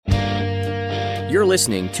You're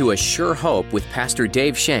listening to A Sure Hope with Pastor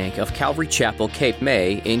Dave Shank of Calvary Chapel, Cape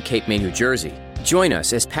May in Cape May, New Jersey. Join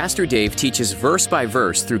us as Pastor Dave teaches verse by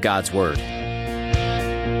verse through God's Word.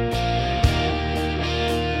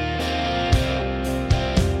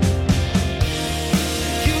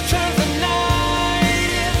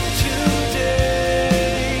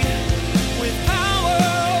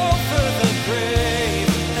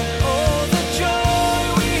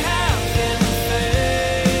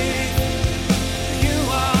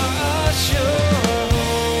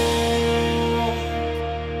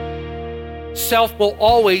 Self will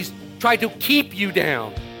always try to keep you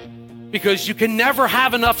down because you can never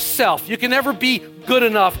have enough self. You can never be good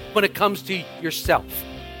enough when it comes to yourself.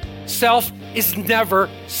 Self is never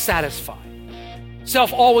satisfied.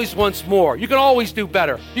 Self always wants more. You can always do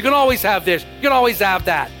better. You can always have this. You can always have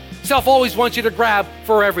that. Self always wants you to grab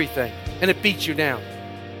for everything, and it beats you down.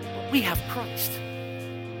 But we have Christ.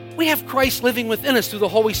 We have Christ living within us through the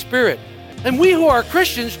Holy Spirit. And we who are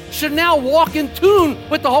Christians should now walk in tune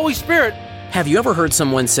with the Holy Spirit. Have you ever heard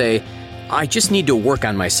someone say, "I just need to work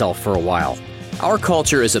on myself for a while"? Our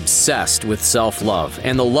culture is obsessed with self-love,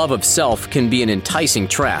 and the love of self can be an enticing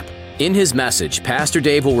trap. In his message, Pastor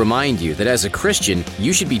Dave will remind you that as a Christian,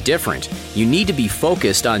 you should be different. You need to be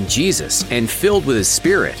focused on Jesus and filled with His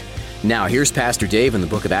Spirit. Now, here's Pastor Dave in the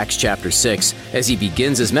book of Acts chapter 6 as he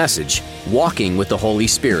begins his message, Walking with the Holy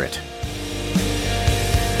Spirit.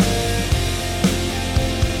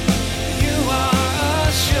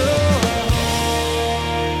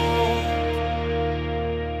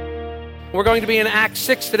 We're going to be in Acts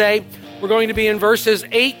 6 today. We're going to be in verses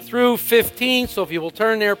 8 through 15, so if you will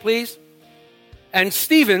turn there, please. And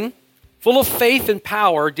Stephen, full of faith and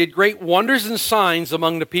power, did great wonders and signs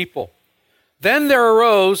among the people. Then there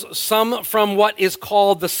arose some from what is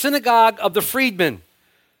called the synagogue of the freedmen,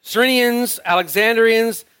 Cyrenians,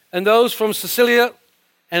 Alexandrians, and those from Cilicia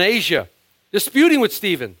and Asia, disputing with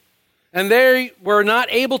Stephen. And they were not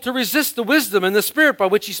able to resist the wisdom and the spirit by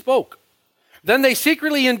which he spoke. Then they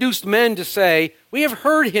secretly induced men to say, "We have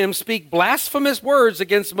heard him speak blasphemous words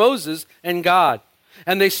against Moses and God."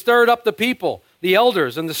 And they stirred up the people, the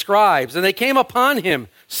elders and the scribes, and they came upon him,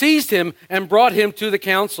 seized him, and brought him to the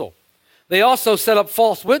council. They also set up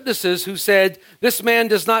false witnesses who said, "This man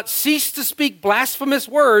does not cease to speak blasphemous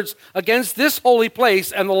words against this holy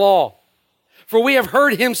place and the law. For we have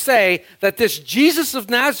heard him say that this Jesus of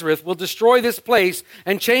Nazareth will destroy this place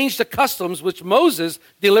and change the customs which Moses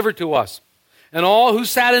delivered to us." And all who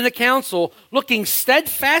sat in the council, looking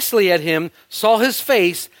steadfastly at him, saw his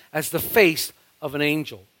face as the face of an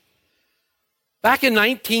angel. Back in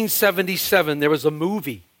 1977, there was a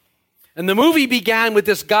movie. And the movie began with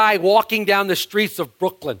this guy walking down the streets of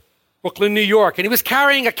Brooklyn, New York. And he was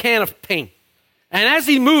carrying a can of paint. And as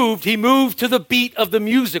he moved to the beat of the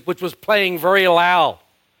music, which was playing very loud.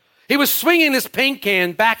 He was swinging his paint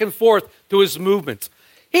can back and forth to his movements.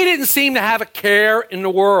 He didn't seem to have a care in the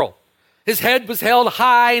world. His head was held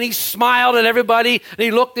high, and he smiled at everybody, and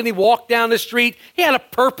he looked and he walked down the street. He had a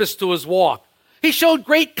purpose to his walk. He showed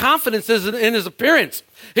great confidence in his appearance.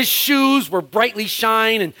 His shoes were brightly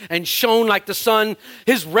shined and shone like the sun.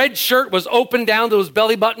 His red shirt was open down to his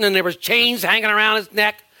belly button, and there was chains hanging around his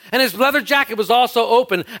neck. And his leather jacket was also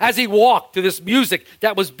open as he walked to this music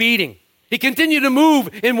that was beating. He continued to move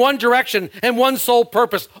in one direction and one sole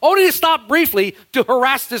purpose, only to stop briefly to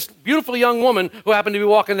harass this beautiful young woman who happened to be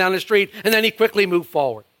walking down the street, and then he quickly moved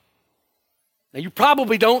forward. Now, you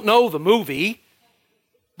probably don't know the movie,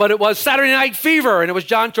 but it was Saturday Night Fever, and it was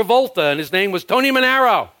John Travolta, and his name was Tony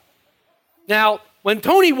Manero. Now, when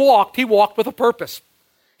Tony walked, he walked with a purpose.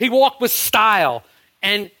 He walked with style,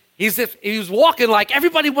 and he was walking like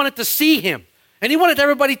everybody wanted to see him. And he wanted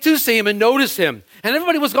everybody to see him and notice him. And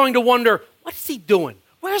everybody was going to wonder, what's he doing?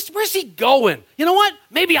 Where's he going? You know what?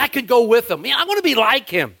 Maybe I could go with him. I want to be like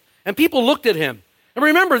him. And people looked at him. And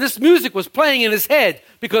remember, this music was playing in his head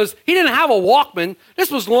because he didn't have a Walkman. This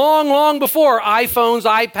was long, long before iPhones,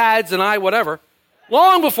 iPads, and whatever.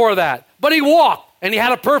 Long before that. But he walked, and he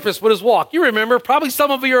had a purpose with his walk. You remember, probably some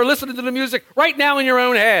of you are listening to the music right now in your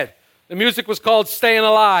own head. The music was called Staying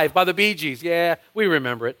Alive by the Bee Gees. Yeah, we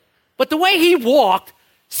remember it. But the way he walked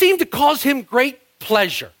seemed to cause him great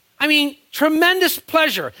pleasure. I mean, tremendous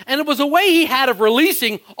pleasure. And it was a way he had of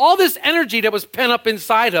releasing all this energy that was pent up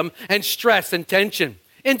inside him and stress and tension.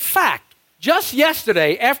 In fact, just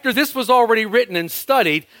yesterday, after this was already written and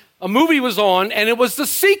studied, a movie was on, and it was the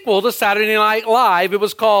sequel to Saturday Night Live. It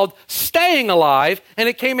was called Staying Alive, and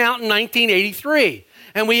it came out in 1983.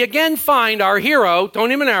 And we again find our hero,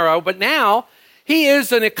 Tony Manero, but now he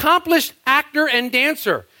is an accomplished actor and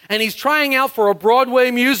dancer. And he's trying out for a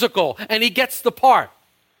Broadway musical, and he gets the part.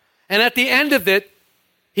 And at the end of it,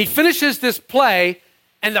 he finishes this play,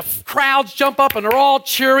 and the crowds jump up, and they're all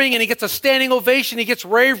cheering, and he gets a standing ovation. He gets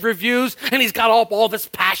rave reviews, and he's got up all this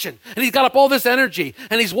passion, and he's got up all this energy,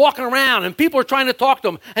 and he's walking around, and people are trying to talk to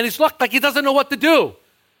him, and he's looked like he doesn't know what to do.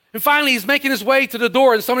 And finally, he's making his way to the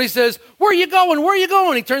door, and somebody says, "Where are you going? Where are you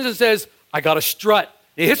going?" He turns and says, "I got a strut."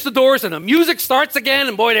 He hits the doors, and the music starts again,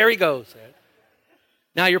 and boy, there he goes.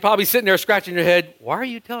 Now, you're probably sitting there scratching your head. Why are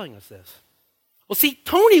you telling us this? Well, see,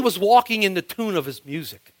 Tony was walking in the tune of his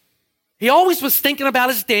music. He always was thinking about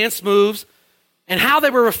his dance moves and how they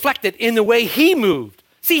were reflected in the way he moved.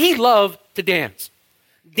 See, he loved to dance.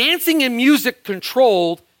 Dancing and music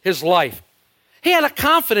controlled his life. He had a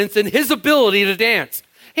confidence in his ability to dance.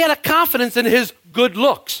 He had a confidence in his good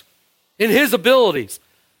looks, in his abilities.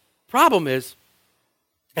 Problem is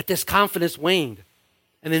that this confidence waned.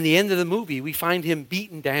 And in the end of the movie, we find him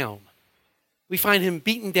beaten down. We find him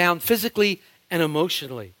beaten down physically and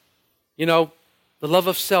emotionally. You know, the love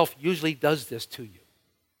of self usually does this to you.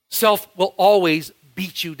 Self will always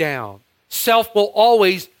beat you down. Self will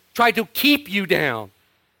always try to keep you down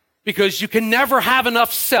because you can never have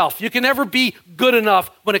enough self. You can never be good enough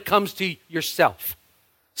when it comes to yourself.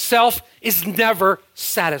 Self is never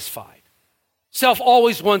satisfied. Self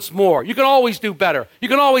always wants more. You can always do better. You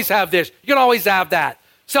can always have this. You can always have that.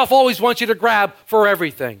 Self always wants you to grab for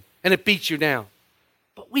everything, and it beats you down.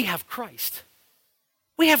 But we have Christ.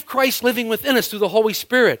 We have Christ living within us through the Holy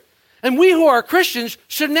Spirit. And we who are Christians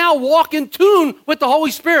should now walk in tune with the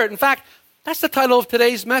Holy Spirit. In fact, that's the title of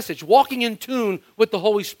today's message, Walking in Tune with the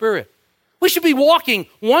Holy Spirit. We should be walking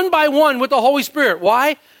one by one with the Holy Spirit.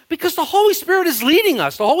 Why? Because the Holy Spirit is leading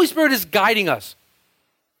us. The Holy Spirit is guiding us.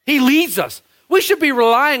 He leads us. We should be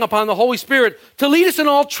relying upon the Holy Spirit to lead us in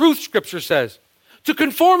all truth, Scripture says. To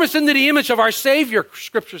conform us into the image of our Savior,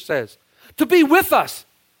 Scripture says. To be with us,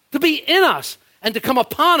 to be in us, and to come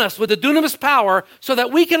upon us with the dunamis power so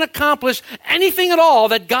that we can accomplish anything at all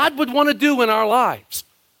that God would want to do in our lives.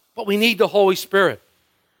 But we need the Holy Spirit.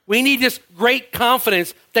 We need this great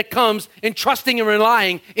confidence that comes in trusting and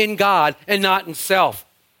relying in God and not in self.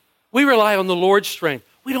 We rely on the Lord's strength.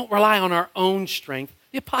 We don't rely on our own strength.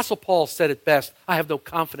 The Apostle Paul said it best, "I have no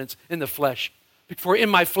confidence in the flesh, for in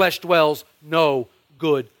my flesh dwells no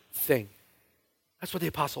good thing." That's what the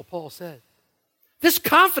Apostle Paul said. This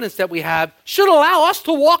confidence that we have should allow us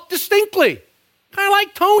to walk distinctly. Kind of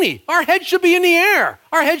like Tony. Our head should be in the air.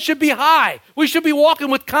 Our head should be high. We should be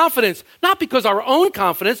walking with confidence, not because our own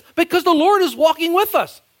confidence, but because the Lord is walking with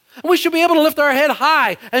us. And we should be able to lift our head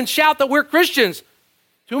high and shout that we're Christians.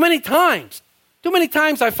 Too many times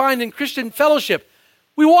I find in Christian fellowship,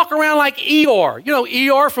 we walk around like Eeyore. You know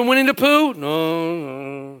Eeyore from Winnie the Pooh?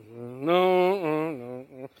 No.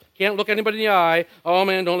 Can't look anybody in the eye. Oh,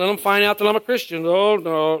 man, don't let them find out that I'm a Christian.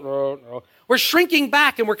 No. We're shrinking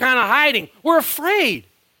back and we're kind of hiding. We're afraid.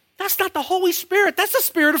 That's not the Holy Spirit. That's the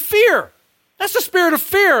spirit of fear. That's the spirit of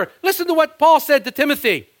fear. Listen to what Paul said to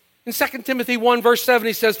Timothy. In 2 Timothy 1, verse 7,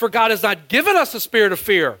 he says, "For God has not given us a spirit of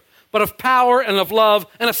fear, but of power and of love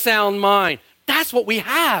and a sound mind." That's what we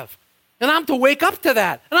have. And I'm to wake up to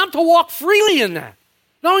that. And I'm to walk freely in that,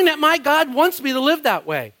 knowing that my God wants me to live that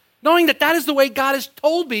way. Knowing that that is the way God has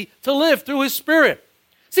told me to live through His Spirit.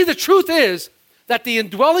 See, the truth is that the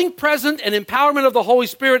indwelling presence and empowerment of the Holy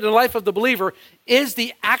Spirit in the life of the believer is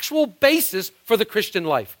the actual basis for the Christian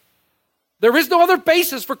life. There is no other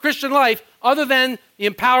basis for Christian life other than the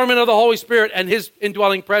empowerment of the Holy Spirit and His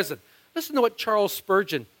indwelling presence. Listen to what Charles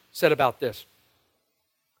Spurgeon said about this.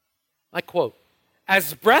 I quote,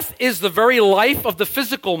 "As breath is the very life of the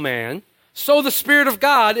physical man, so the Spirit of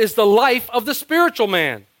God is the life of the spiritual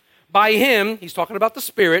man. By Him," he's talking about the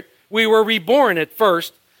Spirit, "we were reborn at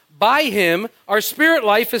first. By Him, our spirit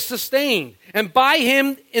life is sustained. And by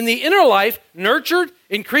Him, in the inner life, nurtured,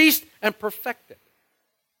 increased, and perfected."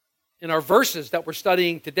 In our verses that we're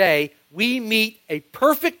studying today, we meet a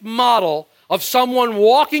perfect model of someone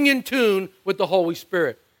walking in tune with the Holy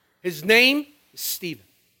Spirit. His name is Stephen.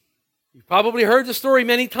 You've probably heard the story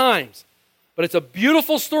many times. But it's a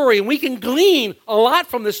beautiful story, and we can glean a lot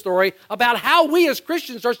from this story about how we as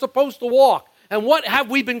Christians are supposed to walk and what have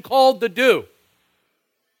we been called to do.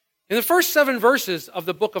 In the first 7 verses of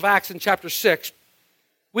the book of Acts in chapter 6,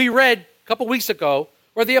 we read a couple weeks ago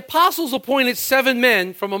where the apostles appointed 7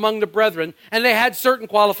 men from among the brethren, and they had certain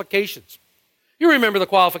qualifications. You remember the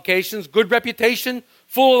qualifications: good reputation,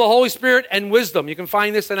 full of the Holy Spirit, and wisdom. You can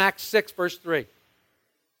find this in Acts 6, verse 3.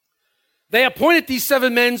 They appointed these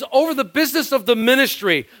 7 men over the business of the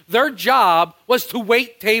ministry. Their job was to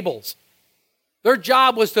wait tables. Their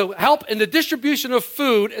job was to help in the distribution of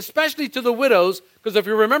food, especially to the widows, because if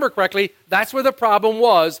you remember correctly, that's where the problem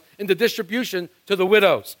was, in the distribution to the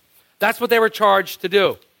widows. That's what they were charged to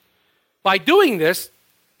do. By doing this,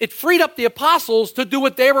 it freed up the apostles to do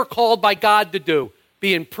what they were called by God to do,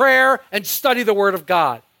 be in prayer and study the Word of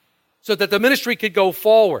God, so that the ministry could go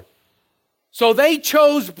forward. So they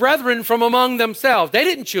chose brethren from among themselves. They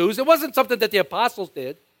didn't choose. It wasn't something that the apostles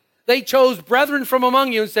did. They chose brethren from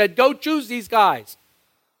among you and said, go choose these guys.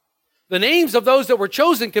 The names of those that were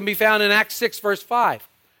chosen can be found in Acts 6, verse 5.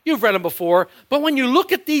 You've read them before. But when you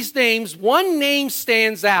look at these names, one name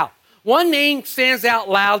stands out. One name stands out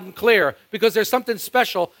loud and clear because there's something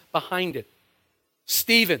special behind it.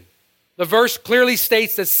 Stephen. The verse clearly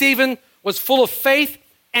states that Stephen was full of faith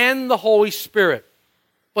and the Holy Spirit.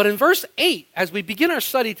 But in verse 8, as we begin our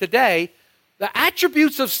study today, the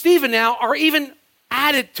attributes of Stephen now are even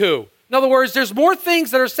added to. In other words, there's more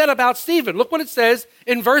things that are said about Stephen. Look what it says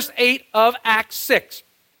in verse 8 of Acts 6.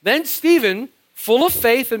 Then Stephen, full of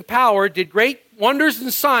faith and power, did great wonders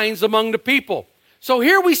and signs among the people. So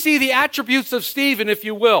here we see the attributes of Stephen, if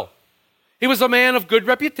you will. He was a man of good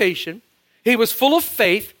reputation. He was full of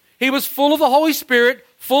faith. He was full of the Holy Spirit,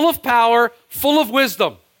 full of power, full of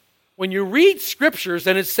wisdom. When you read scriptures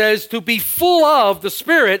and it says to be full of the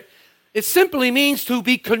Spirit, it simply means to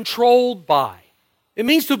be controlled by. It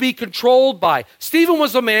means to be controlled by. Stephen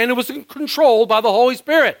was a man who was controlled by the Holy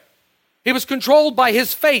Spirit. He was controlled by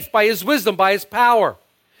his faith, by his wisdom, by his power.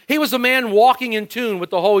 He was a man walking in tune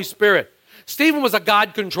with the Holy Spirit. Stephen was a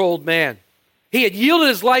God-controlled man. He had yielded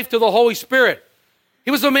his life to the Holy Spirit. He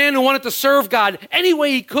was a man who wanted to serve God any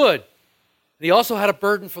way he could. And he also had a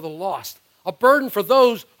burden for the lost, a burden for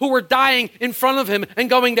those who were dying in front of him and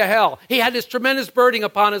going to hell. He had this tremendous burden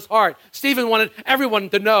upon his heart. Stephen wanted everyone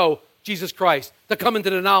to know Jesus Christ, to come into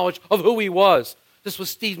the knowledge of who he was. This was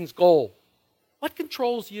Stephen's goal. What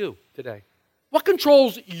controls you today? What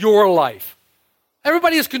controls your life?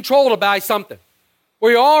 Everybody is controlled by something.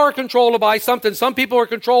 We all are controlled by something. Some people are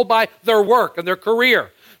controlled by their work and their career.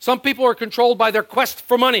 Some people are controlled by their quest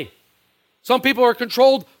for money. Some people are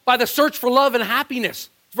controlled by the search for love and happiness.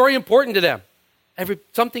 It's very important to them.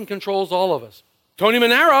 Something controls all of us. Tony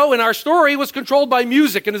Manero, in our story, was controlled by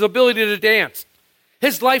music and his ability to dance.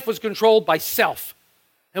 His life was controlled by self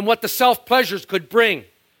and what the self-pleasures could bring.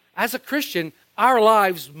 As a Christian, our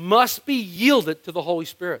lives must be yielded to the Holy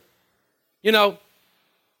Spirit. You know,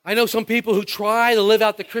 I know some people who try to live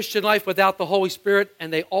out the Christian life without the Holy Spirit,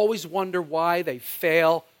 and they always wonder why they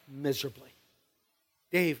fail miserably.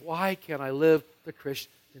 Dave, why can't I live the Christian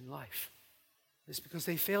life? It's because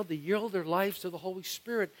they failed to yield their lives to the Holy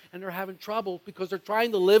Spirit, and they're having trouble because they're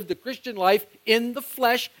trying to live the Christian life in the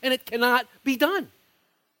flesh, and it cannot be done.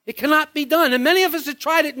 It cannot be done. And many of us have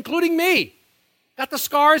tried it, including me. Got the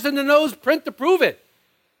scars and the nose print to prove it.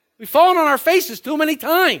 We've fallen on our faces too many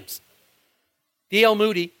times. D.L.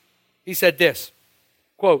 Moody, he said this,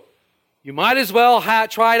 quote, you might as well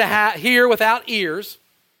try to hear without ears,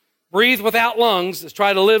 breathe without lungs, as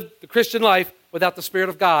try to live the Christian life without the Spirit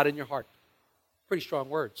of God in your heart. Pretty strong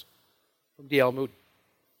words from D.L. Moody.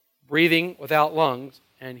 Breathing without lungs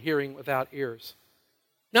and hearing without ears.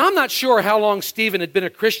 Now, I'm not sure how long Stephen had been a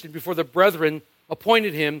Christian before the brethren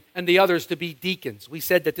appointed him and the others to be deacons. We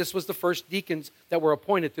said that this was the first deacons that were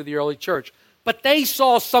appointed to the early church. But they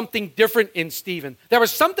saw something different in Stephen. There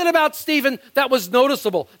was something about Stephen that was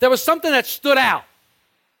noticeable. There was something that stood out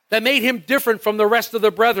that made him different from the rest of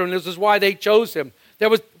the brethren. This is why they chose him.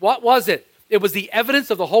 What was it? It was the evidence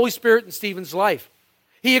of the Holy Spirit in Stephen's life.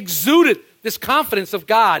 He exuded this confidence of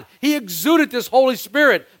God. He exuded this Holy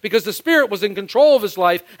Spirit because the Spirit was in control of his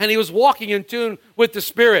life and he was walking in tune with the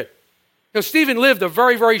Spirit. Now, Stephen lived a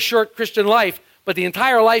very, very short Christian life, but the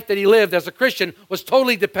entire life that he lived as a Christian was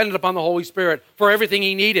totally dependent upon the Holy Spirit for everything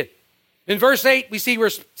he needed. In verse 8, we see where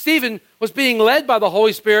Stephen was being led by the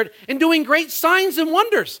Holy Spirit and doing great signs and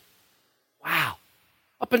wonders. Wow.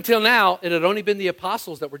 Up until now, it had only been the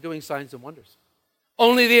apostles that were doing signs and wonders.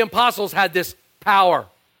 Only the apostles had this power.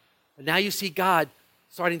 And now you see God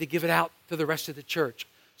starting to give it out to the rest of the church,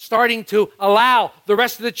 starting to allow the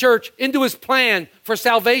rest of the church into his plan for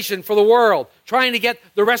salvation for the world, trying to get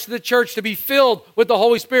the rest of the church to be filled with the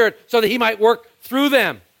Holy Spirit so that he might work through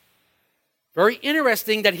them. Very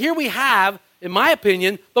interesting that here we have, in my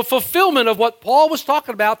opinion, the fulfillment of what Paul was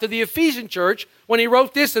talking about to the Ephesian church when he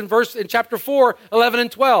wrote this in chapter 4, 11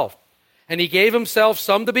 and 12. And he gave himself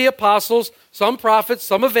some to be apostles, some prophets,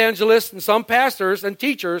 some evangelists, and some pastors and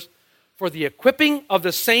teachers for the equipping of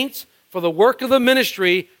the saints, for the work of the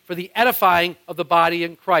ministry, for the edifying of the body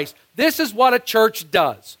in Christ. This is what a church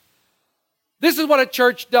does. This is what a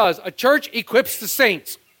church does. A church equips the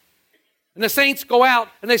saints. And the saints go out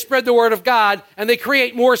and they spread the word of God and they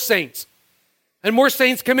create more saints. And more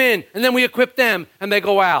saints come in and then we equip them and they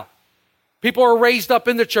go out. People are raised up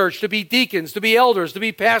in the church to be deacons, to be elders, to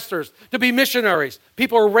be pastors, to be missionaries.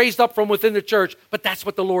 People are raised up from within the church, but that's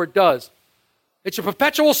what the Lord does. It's a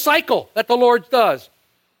perpetual cycle that the Lord does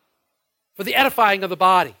for the edifying of the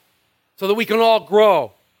body so that we can all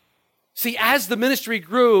grow. See, as the ministry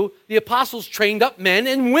grew, the apostles trained up men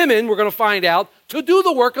and women, we're going to find out, to do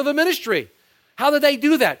the work of the ministry. How did they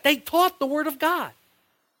do that? They taught the Word of God.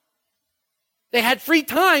 They had free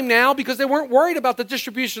time now because they weren't worried about the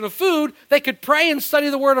distribution of food. They could pray and study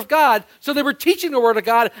the Word of God. So they were teaching the Word of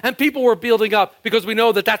God, and people were building up because we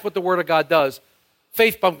know that that's what the Word of God does.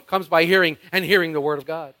 Faith comes by hearing, and hearing the Word of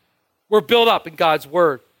God. We're built up in God's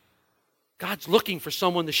Word. God's looking for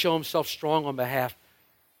someone to show himself strong on behalf.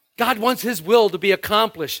 God wants his will to be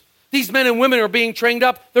accomplished. These men and women are being trained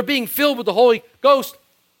up. They're being filled with the Holy Ghost,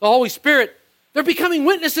 the Holy Spirit. They're becoming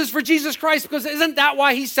witnesses for Jesus Christ because isn't that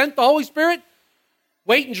why he sent the Holy Spirit?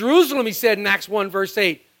 Wait in Jerusalem, he said in Acts 1, verse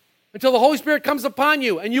 8, until the Holy Spirit comes upon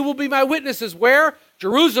you, and you will be my witnesses. Where?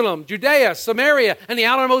 Jerusalem, Judea, Samaria, and the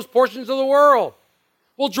outermost portions of the world.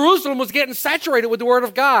 Well, Jerusalem was getting saturated with the Word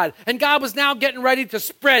of God, and God was now getting ready to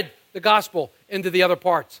spread the gospel into the other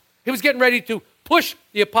parts. He was getting ready to push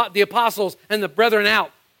the apostles and the brethren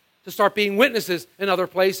out to start being witnesses in other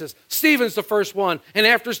places. Stephen's the first one, and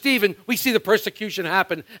after Stephen, we see the persecution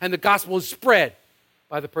happen, and the gospel is spread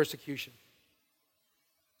by the persecution.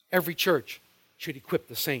 Every church should equip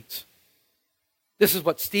the saints. This is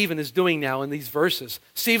what Stephen is doing now in these verses.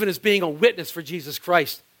 Stephen is being a witness for Jesus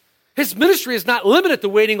Christ. His ministry is not limited to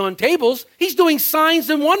waiting on tables. He's doing signs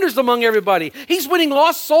and wonders among everybody. He's winning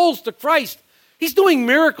lost souls to Christ. He's doing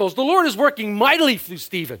miracles. The Lord is working mightily through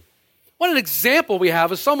Stephen. What an example we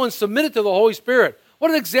have of someone submitted to the Holy Spirit.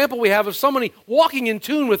 What an example we have of somebody walking in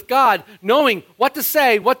tune with God, knowing what to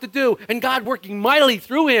say, what to do, and God working mightily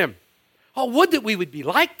through him. Oh, would that we would be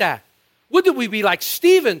like that. Would that we be like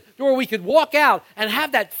Stephen, where we could walk out and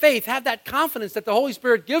have that faith, have that confidence that the Holy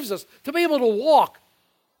Spirit gives us to be able to walk.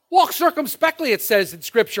 Walk circumspectly, it says in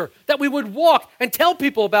Scripture, that we would walk and tell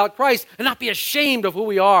people about Christ and not be ashamed of who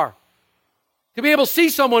we are. To be able to see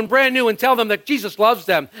someone brand new and tell them that Jesus loves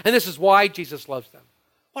them, and this is why Jesus loves them.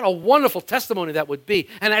 What a wonderful testimony that would be.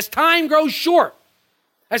 And as time grows short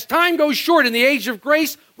in the age of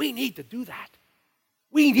grace, we need to do that.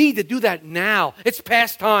 We need to do that now. It's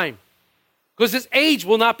past time. Because this age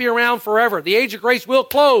will not be around forever. The age of grace will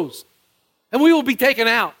close. And we will be taken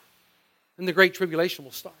out. And the great tribulation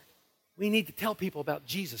will start. We need to tell people about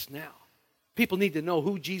Jesus now. People need to know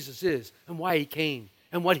who Jesus is and why he came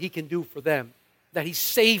and what he can do for them. That he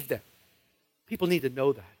saved them. People need to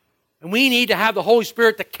know that. And we need to have the Holy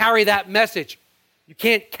Spirit to carry that message. You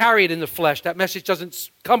can't carry it in the flesh. That message doesn't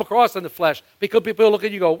come across in the flesh. Because people look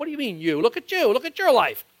at you and go, what do you mean you? Look at you. Look at your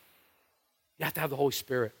life. You have to have the Holy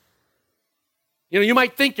Spirit. You know, you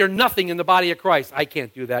might think you're nothing in the body of Christ. I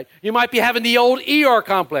can't do that. You might be having the old ER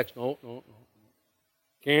complex. No.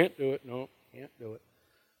 Can't do it. No, can't do it.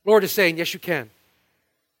 Lord is saying, yes, you can.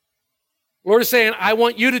 Lord is saying, I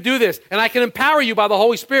want you to do this, and I can empower you by the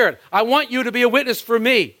Holy Spirit. I want you to be a witness for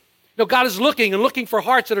me. You know, God is looking for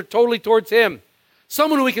hearts that are totally towards him.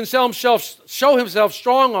 Someone who he can show himself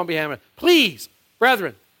strong on behalf of. Please,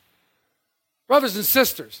 brethren, brothers and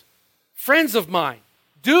sisters, friends of mine,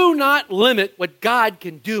 do not limit what God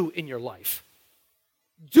can do in your life.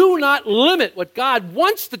 Do not limit what God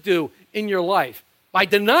wants to do in your life by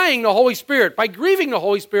denying the Holy Spirit, by grieving the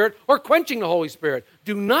Holy Spirit, or quenching the Holy Spirit.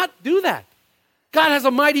 Do not do that. God has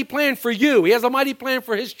a mighty plan for you. He has a mighty plan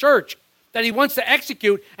for his church that he wants to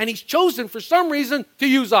execute, and he's chosen for some reason to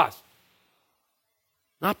use us.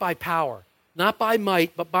 Not by power, not by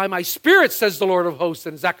might, but by my Spirit, says the Lord of hosts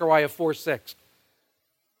in Zechariah 4:6.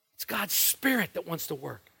 It's God's Spirit that wants to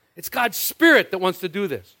work. It's God's Spirit that wants to do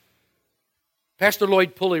this. Pastor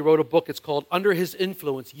Lloyd Pulley wrote a book. It's called Under His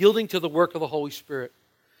Influence, Yielding to the Work of the Holy Spirit.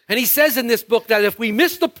 And he says in this book that if we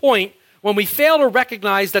miss the point when we fail to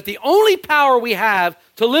recognize that the only power we have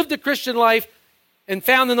to live the Christian life and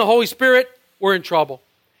found in the Holy Spirit, we're in trouble.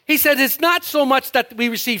 He said it's not so much that we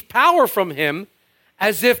receive power from him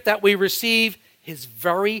as if that we receive his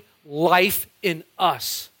very life in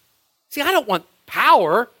us. See, I don't want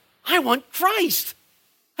power. I want Christ.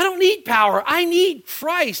 I don't need power. I need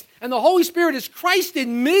Christ. And the Holy Spirit is Christ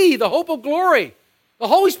in me, the hope of glory. The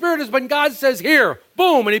Holy Spirit is when God says, here,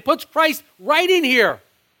 boom, and he puts Christ right in here.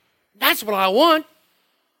 That's what I want.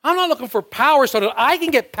 I'm not looking for power so that I can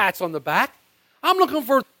get pats on the back. I'm looking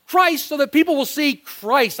for Christ so that people will see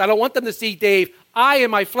Christ. I don't want them to see Dave. I, in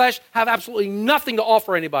my flesh, have absolutely nothing to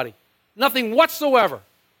offer anybody. Nothing whatsoever.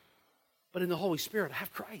 But in the Holy Spirit, I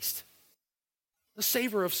have Christ. The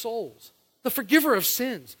Savior of souls. The forgiver of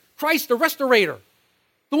sins. Christ, the restorator.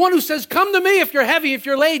 The one who says, come to me if you're heavy, if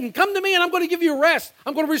you're laden. Come to me and I'm going to give you rest.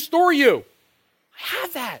 I'm going to restore you. I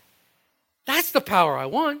have that. That's the power I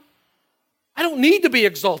want. I don't need to be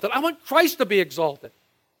exalted. I want Christ to be exalted.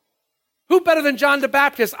 Who better than John the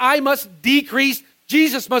Baptist? I must decrease.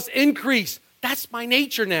 Jesus must increase. That's my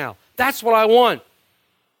nature now. That's what I want.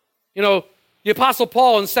 You know, the Apostle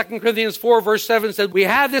Paul in 2 Corinthians 4, verse 7 said, we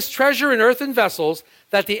have this treasure in earthen vessels,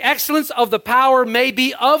 that the excellence of the power may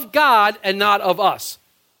be of God and not of us.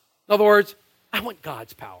 In other words, I want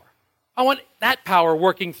God's power. I want that power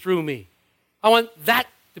working through me. I want that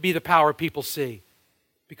to be the power people see.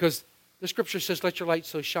 Because the scripture says, let your light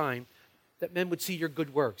so shine that men would see your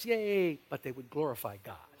good works. Yay! But they would glorify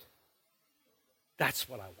God. That's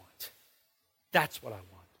what I want. That's what I want.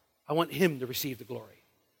 I want him to receive the glory.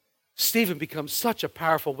 Stephen becomes such a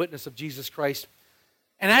powerful witness of Jesus Christ.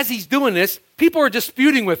 And as he's doing this, people are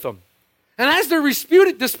disputing with him. And as they're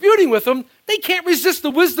disputing with him, they can't resist the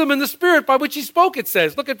wisdom and the spirit by which he spoke, it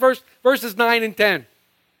says. Look at verses 9 and 10.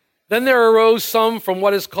 Then there arose some from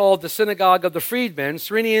what is called the synagogue of the freedmen,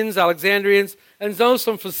 Cyrenians, Alexandrians, and those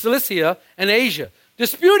from Cilicia and Asia,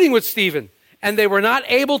 disputing with Stephen. And they were not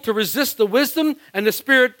able to resist the wisdom and the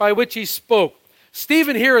spirit by which he spoke.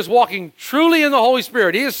 Stephen here is walking truly in the Holy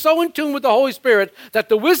Spirit. He is so in tune with the Holy Spirit that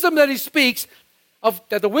the wisdom that he speaks and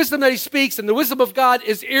the wisdom of God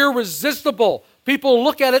is irresistible. People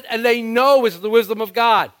look at it and they know it's the wisdom of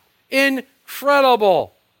God.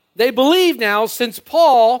 Incredible. They believe now, since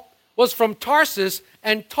Paul was from Tarsus,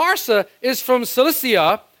 and Tarsa is from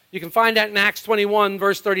Cilicia, you can find that in Acts 21,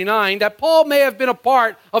 verse 39, that Paul may have been a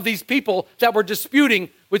part of these people that were disputing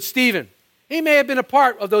with Stephen. He may have been a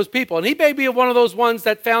part of those people, and he may be one of those ones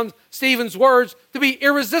that found Stephen's words to be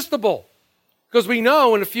irresistible. Because we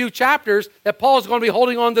know in a few chapters that Paul is going to be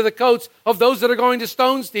holding on to the coats of those that are going to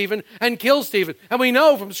stone Stephen and kill Stephen. And we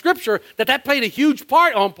know from Scripture that that played a huge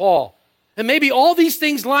part on Paul. And maybe all these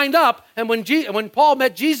things lined up, and when Paul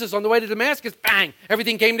met Jesus on the way to Damascus, bang,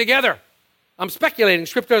 everything came together. I'm speculating.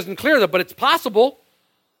 Scripture doesn't clear that, but it's possible.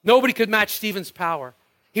 Nobody could match Stephen's power.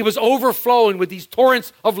 He was overflowing with these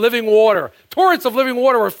torrents of living water. Torrents of living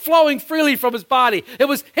water were flowing freely from his body. It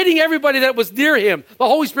was hitting everybody that was near him. The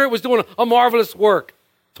Holy Spirit was doing a marvelous work.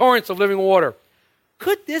 Torrents of living water.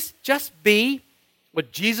 Could this just be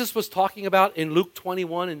what Jesus was talking about in Luke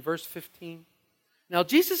 21 and verse 15? Now,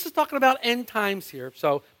 Jesus is talking about end times here,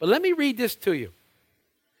 but let me read this to you.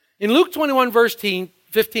 In Luke 21, verse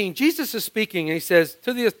 15, Jesus is speaking, and he says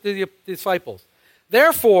to the disciples,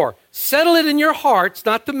 therefore, settle it in your hearts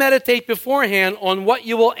not to meditate beforehand on what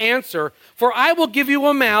you will answer, for I will give you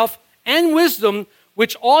a mouth and wisdom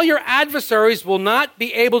which all your adversaries will not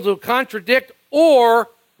be able to contradict or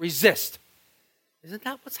resist. Isn't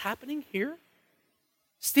that what's happening here?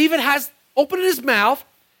 Stephen has opened his mouth.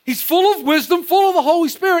 He's full of wisdom, full of the Holy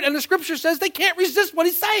Spirit, and the scripture says they can't resist what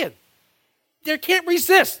he's saying. They can't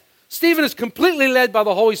resist. Stephen is completely led by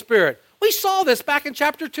the Holy Spirit. We saw this back in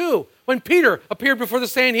chapter 2 when Peter appeared before the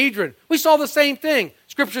Sanhedrin. We saw the same thing.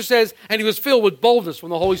 Scripture says, and he was filled with boldness from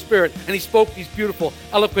the Holy Spirit, and he spoke these beautiful,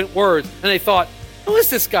 eloquent words. And they thought, who is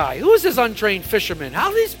this guy? Who is this untrained fisherman? How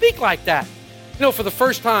did he speak like that? You know, for the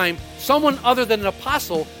first time, someone other than an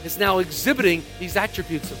apostle is now exhibiting these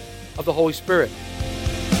attributes of the Holy Spirit.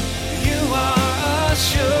 You are a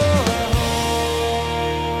sure hope.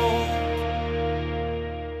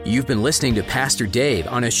 You've been listening to Pastor Dave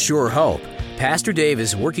on A Sure Hope. Pastor Dave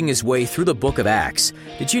is working his way through the book of Acts.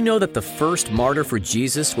 Did you know that the first martyr for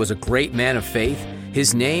Jesus was a great man of faith?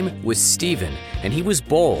 His name was Stephen, and he was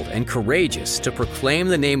bold and courageous to proclaim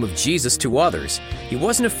the name of Jesus to others. He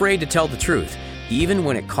wasn't afraid to tell the truth, even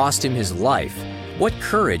when it cost him his life. What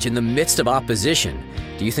courage in the midst of opposition!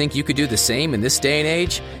 Do you think you could do the same in this day and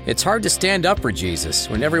age? It's hard to stand up for Jesus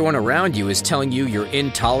when everyone around you is telling you you're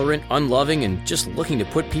intolerant, unloving, and just looking to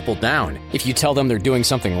put people down if you tell them they're doing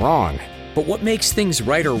something wrong. But what makes things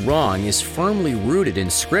right or wrong is firmly rooted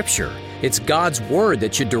in Scripture. It's God's Word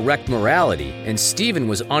that should direct morality, and Stephen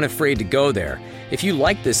was unafraid to go there. If you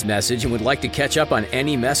like this message and would like to catch up on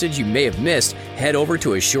any message you may have missed, head over to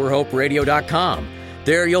ASureHopeRadio.com.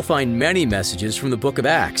 There you'll find many messages from the book of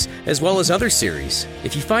Acts, as well as other series.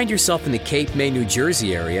 If you find yourself in the Cape May, New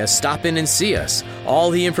Jersey area, stop in and see us. All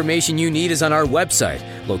the information you need is on our website,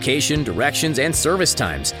 location, directions, and service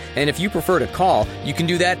times. And if you prefer to call, you can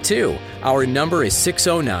do that too. Our number is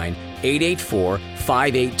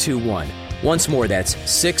 609-884-5821. Once more, that's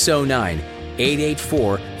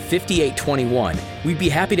 609-884-5821. We'd be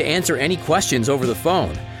happy to answer any questions over the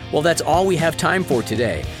phone. Well, that's all we have time for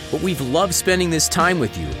today, but we've loved spending this time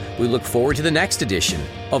with you. We look forward to the next edition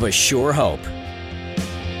of A Sure Hope.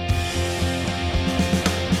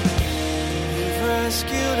 You've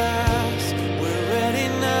rescued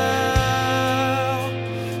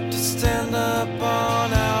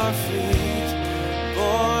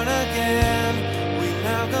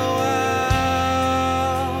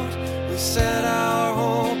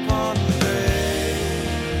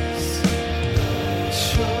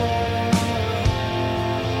show.